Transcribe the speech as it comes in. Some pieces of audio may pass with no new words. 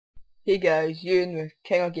Hey guys, Ewan with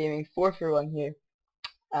King of Gaming 441 here,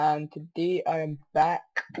 and today I am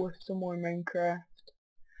back with some more Minecraft.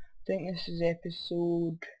 I think this is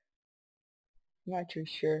episode, I'm not too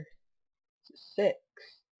sure, it's 6.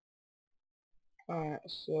 Alright,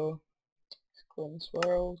 so let's go in this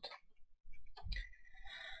world.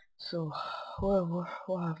 So, what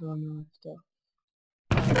have we on the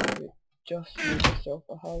stuff? Just use yourself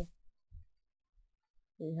a hoe.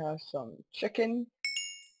 We have some chicken,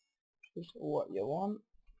 which is what you want.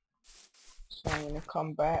 So I'm going to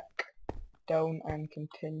come back down and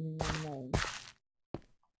continue my mine.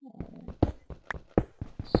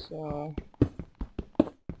 So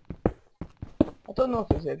I don't know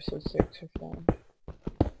if it's episode 6 or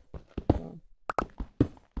 5. No.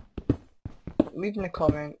 Leave in the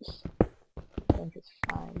comments. I think it's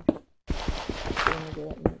 5. I'm gonna get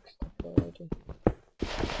it mixed up already.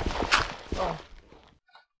 Oh,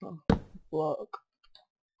 block.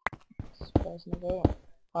 Spazzing about.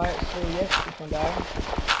 Alright, so yes, we found out.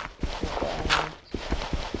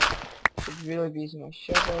 Should really be using my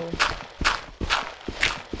shovel.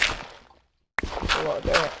 That's a lot of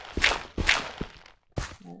dirt.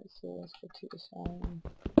 Alright, so let's go to this iron.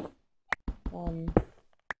 1,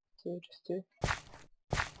 2, just 2.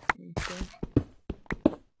 Okay. I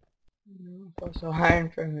thought I saw iron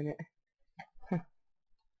for a minute.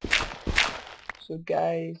 So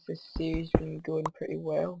guys, this series has been going pretty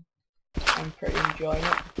well. I'm pretty enjoying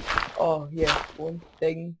it. Oh yeah, one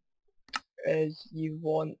thing is you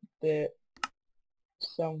want the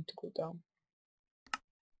sound to go down.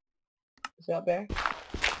 Is that better?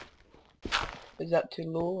 Is that too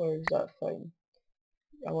low or is that fine?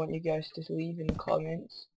 I want you guys to leave in the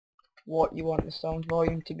comments what you want the sound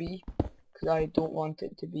volume to be, because I don't want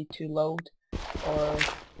it to be too loud or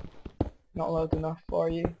not loud enough for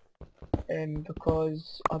you,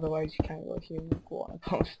 because otherwise you can't really hear me go on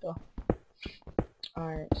about stuff.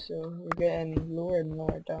 Alright, so we're getting lower and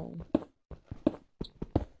lower down.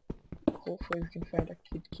 Hopefully we can find a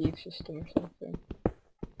good cave system or something.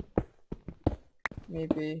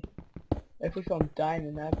 Maybe if we found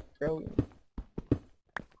diamond, that'd be brilliant.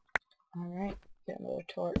 Alright, get another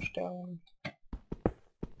torch down.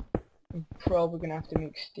 I'm probably gonna have to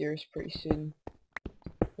make stairs pretty soon,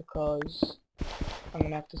 because I'm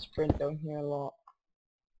gonna have to sprint down here a lot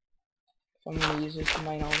if I'm gonna use this to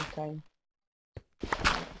mine all the time.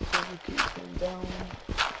 Alright, so we keep going down.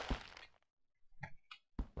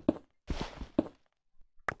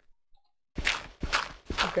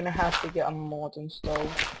 I'm gonna have to get a mod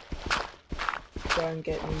installed to try and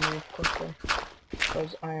get me moved quicker,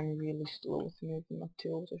 because I am really slow with moving my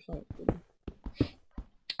tools or something.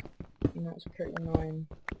 And that's pretty annoying.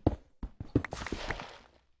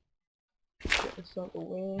 Get this out of the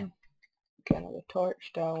way. Get another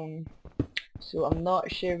torch down. So I'm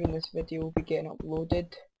not sure when this video will be getting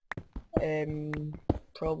uploaded.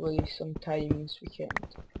 Probably sometime this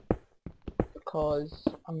weekend, because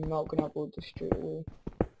I'm not going to upload this straight away,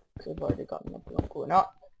 because I've already got another one going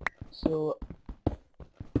up. So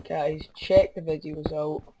guys, check the videos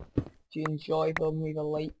out. If you enjoy them, leave a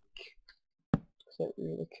like, because it's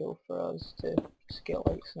really cool for us to just get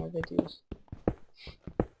likes on our videos.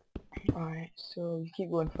 Alright, so you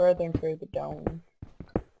keep going further and further down.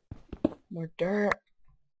 More dirt.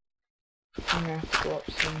 I'm gonna have to go up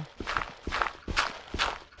some.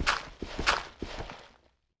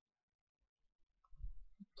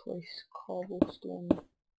 Place cobblestone.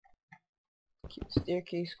 Keep the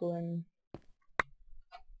staircase going.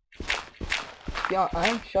 Yeah,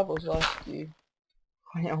 iron shovels last you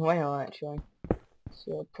quite a while actually,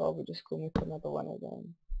 so I'll probably just go make another one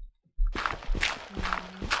again.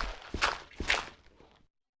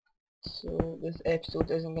 So this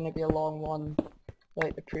episode isn't going to be a long one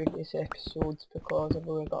like the previous episodes, because I've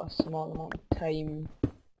only got a small amount of time.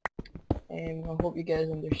 I hope you guys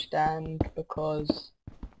understand, because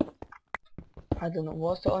I don't know,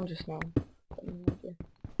 what's it on just now?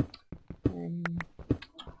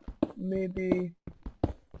 Maybe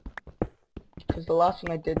because the last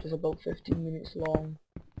one I did was about 15 minutes long.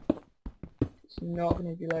 It's not going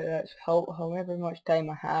to be like that. So however much time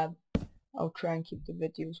I have, I'll try and keep the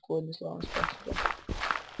videos going as long as possible.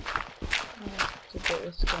 To get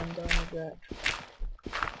this going down a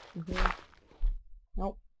bit.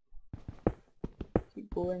 Nope. Keep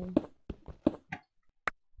going.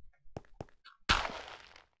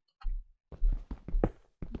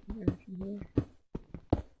 And from here.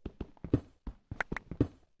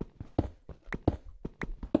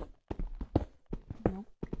 Nope.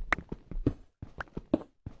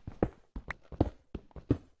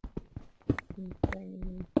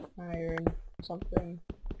 Something. Iron. Something.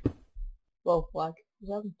 Whoa, lag.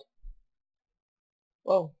 What happened?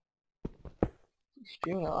 Whoa.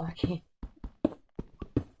 Extremely lucky.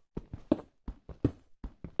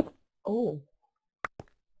 Oh.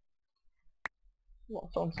 Well,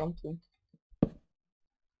 I found something.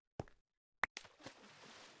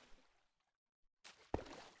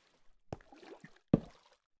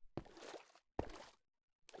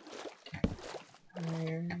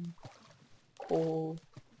 Iron. Coal.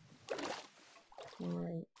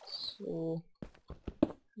 Alright, so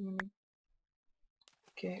I'm gonna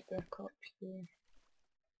get back up here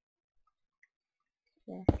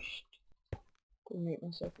first. Go make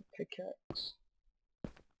myself a pickaxe.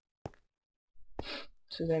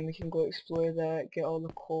 So then we can go explore that, get all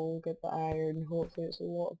the coal, get the iron, hopefully it's a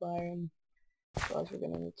lot of iron. Otherwise we're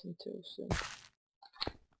gonna need some tools soon.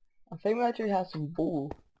 I think we actually have some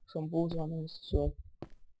bows on us, so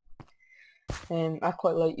I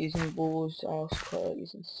quite like using bows, I also quite like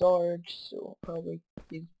using swords, so I'll probably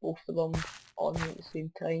use both of them on me at the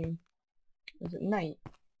same time. Is it night?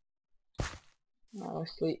 I'll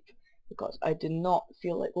sleep because I do not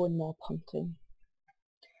feel like going mob hunting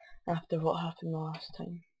after what happened last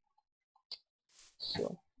time.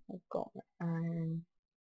 So I've got my iron.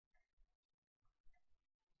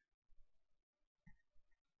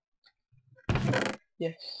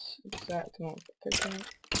 Yes, exact amount of picking.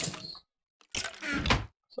 Yes.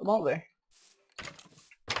 So I'm out there.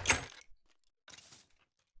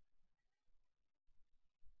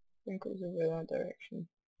 I think it was over that direction.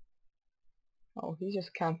 Oh, he's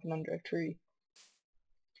just camping under a tree.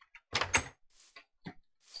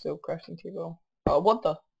 Still crafting table. Oh, what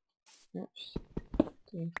the? Oops.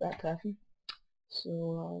 Didn't that happen. So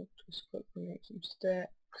I'll just quickly make some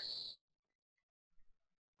sticks.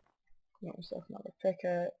 Make myself another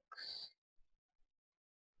pickaxe.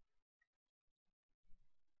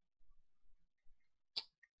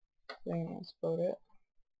 I think that's about it.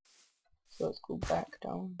 So let's go back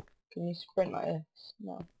down. Can you sprint like this?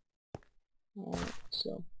 No. Alright,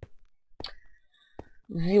 so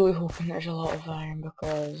really hoping there's a lot of iron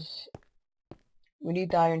because we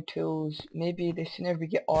need iron tools. Maybe the sooner we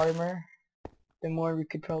get armor, the more we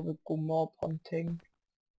could probably go mob hunting,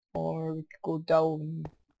 or we could go down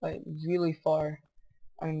like really far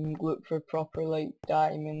and look for proper like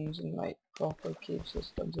diamonds and like proper cave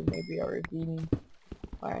systems and maybe a ravine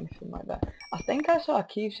or anything like that. I think I saw a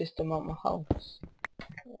cave system at my house.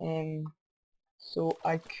 So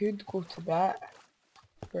I could go to that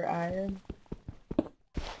for iron.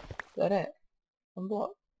 Is that it?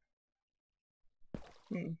 Unblock?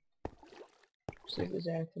 See if there's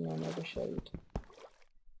anything on the other side.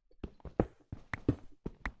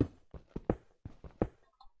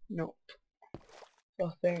 Nope. So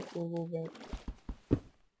I think we'll go back.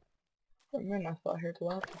 For a minute I thought I heard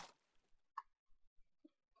lava.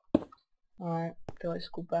 Alright, okay, let's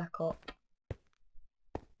go back up.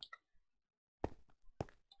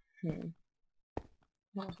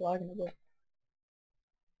 That's lagging a bit.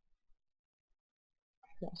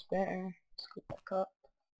 That's better. Let's go back up.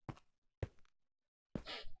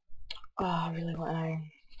 Ah, I really want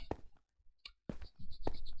iron.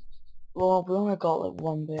 Well, we only got like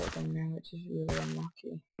one bit down there, which is really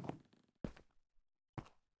unlucky.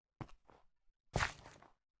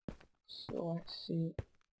 So let's see.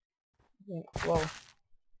 Yeah, whoa.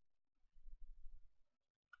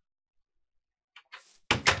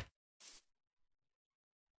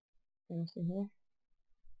 Anything here?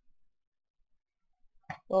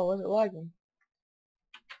 Whoa, was it lagging?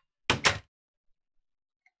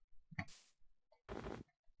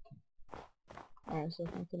 Alright, so I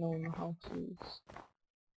think I know where my house is.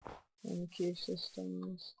 And the cave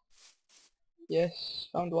systems. Yes,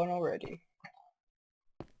 found one already.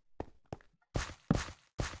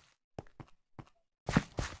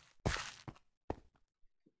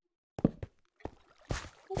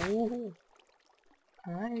 Ooh,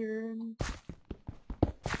 iron.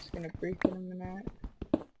 It's gonna break in a minute.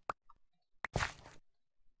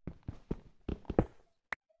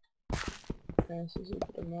 This is a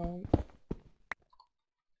good amount.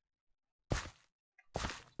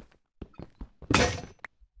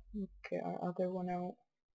 Okay, our other one out.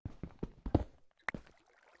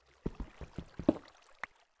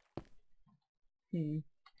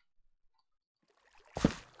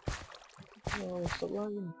 Oh, it's so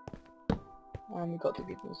lagging. And we got the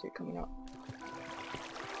good music coming up.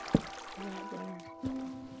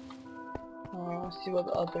 Let's see what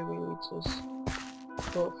the other way leads us.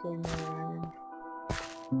 Hopefully more iron.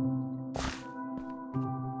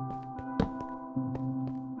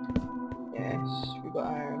 Yes, we got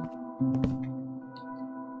iron.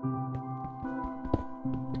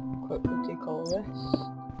 Quickly take all this.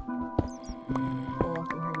 Oh, I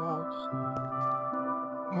can hear mobs.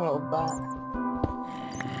 little bat.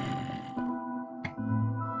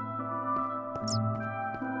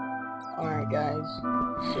 Alright guys,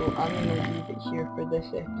 so I'm gonna leave it here for this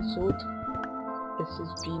episode. This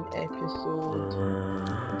has been episode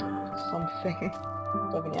something.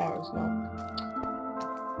 7 hours now.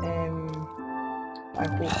 I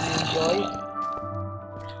hope you enjoyed.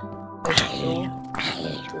 If so,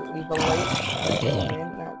 leave a like, a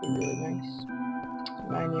comment, that'd be really nice.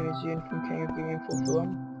 My name is Ewan from King of Gaming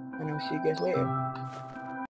 441, and I'll see you guys later.